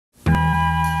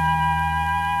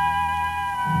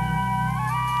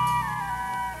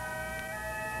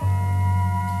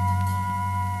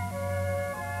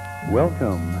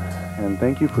Welcome, and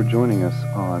thank you for joining us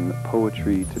on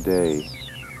Poetry Today.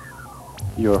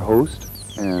 Your host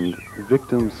and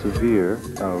victim severe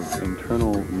of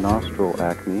internal nostril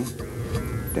acne,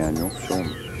 Daniel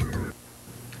Schulman.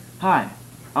 Hi,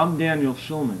 I'm Daniel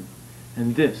Schulman,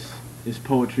 and this is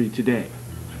Poetry Today.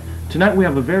 Tonight we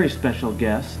have a very special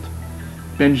guest,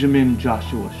 Benjamin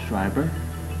Joshua Schreiber.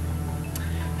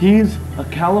 He's a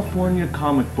California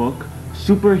comic book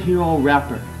superhero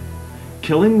rapper,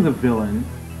 killing the villain,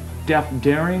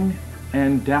 daring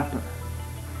and dapper.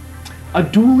 A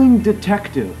dueling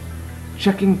detective,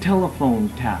 checking telephone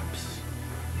taps,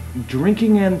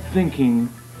 drinking and thinking,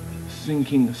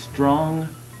 sinking strong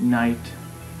night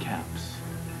caps.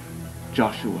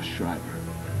 Joshua Schreiber.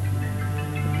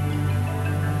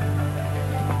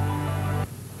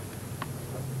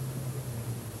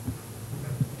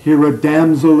 Hear a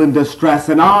damsel in distress,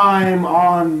 and I'm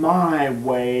on my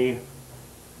way.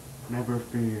 Never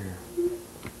fear,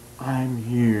 I'm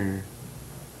here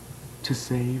to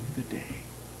save the day.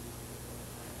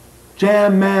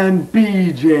 Jam Man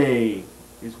BJ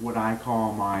is what I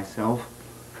call myself.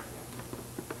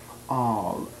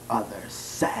 All other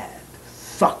sad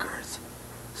suckers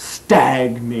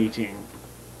stagnating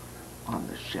on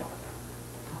the shelf.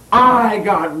 I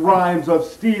got rhymes of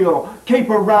steel cape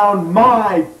around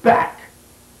my back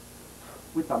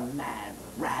with a mad,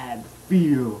 rad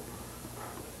feel.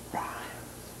 Rhymes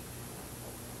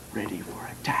ready for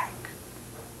attack.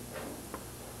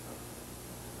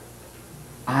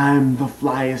 I'm the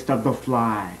flyest of the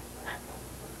fly,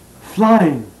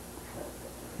 flying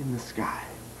in the sky.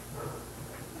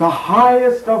 The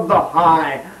highest of the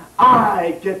high,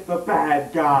 I get the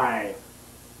bad guy.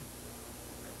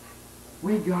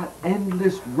 We got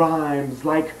endless rhymes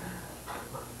like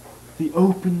the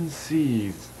open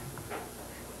seas.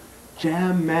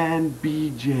 Jam Man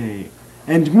BJ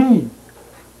and me,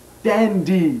 Dan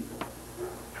D.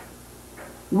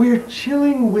 We're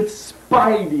chilling with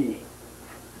Spidey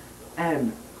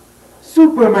and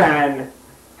Superman.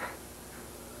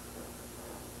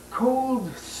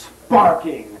 Cold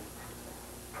sparking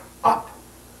up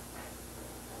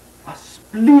a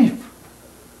spleef.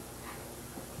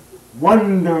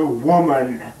 Wonder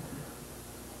Woman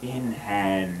in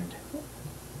hand.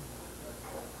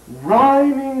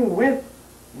 Rhyming with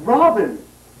Robin.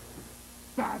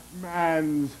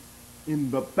 Batman's in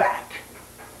the back.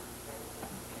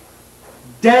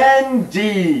 Dan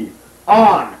D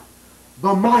on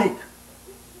the mic.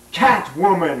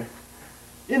 Catwoman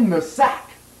in the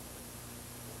sack.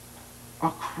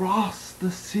 Across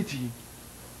the city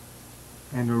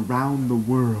and around the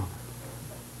world.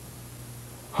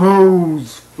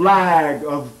 Ho's flag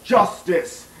of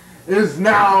justice is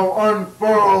now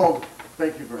unfurled.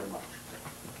 Thank you very much.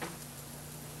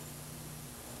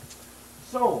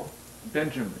 So,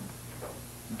 Benjamin,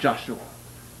 Joshua,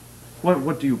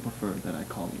 what do you prefer that I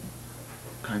call you,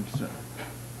 kind sir?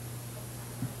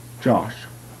 Josh.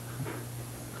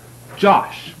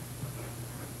 Josh,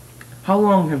 how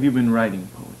long have you been writing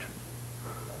poetry?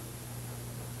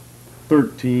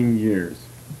 13 years.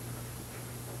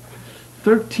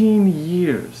 13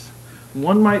 years.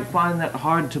 One might find that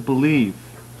hard to believe.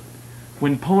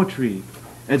 When poetry,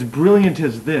 as brilliant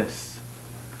as this,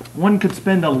 one could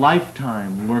spend a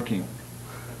lifetime working,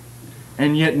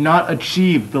 and yet not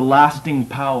achieve the lasting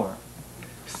power.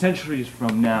 Centuries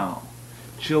from now,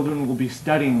 children will be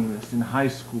studying this in high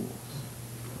schools.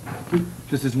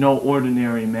 This is no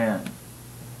ordinary man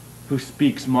who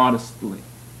speaks modestly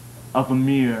of a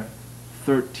mere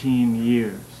 13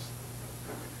 years.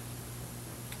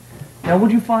 Now,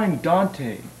 would you find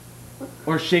Dante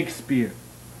or Shakespeare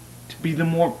to be the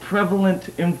more prevalent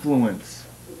influence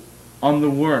on the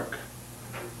work?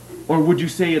 Or would you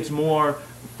say it's more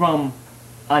from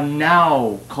a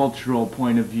now cultural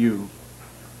point of view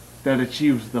that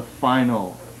achieves the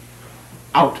final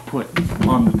output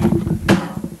on the paper?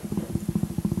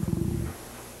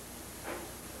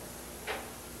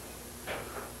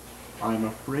 I'm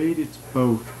afraid it's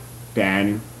both,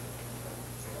 Dan.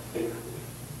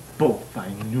 Both, I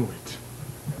knew it.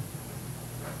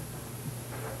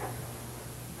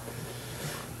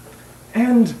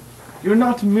 And you're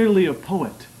not merely a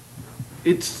poet.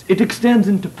 It extends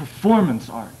into performance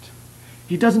art.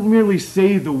 He doesn't merely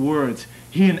say the words,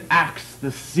 he enacts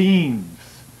the scenes.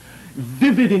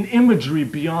 Vivid in imagery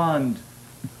beyond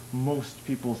most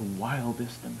people's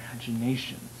wildest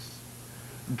imaginations.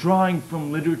 Drawing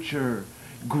from literature,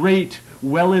 great,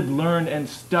 well-learned and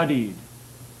studied.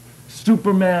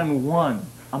 Superman 1,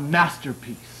 a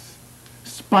masterpiece.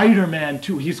 Spider-Man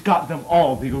 2, he's got them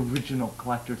all, the original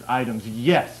collector's items.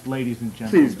 Yes, ladies and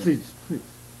gentlemen. Please.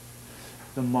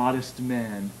 The modest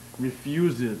man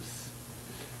refuses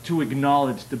to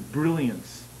acknowledge the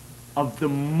brilliance of the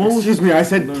most... Excuse me, I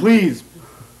said please.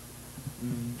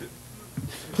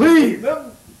 Please!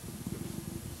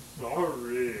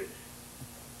 Sorry.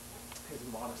 His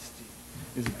modesty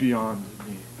is beyond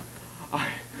me.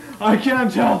 I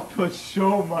can't help but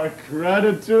show my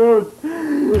gratitude.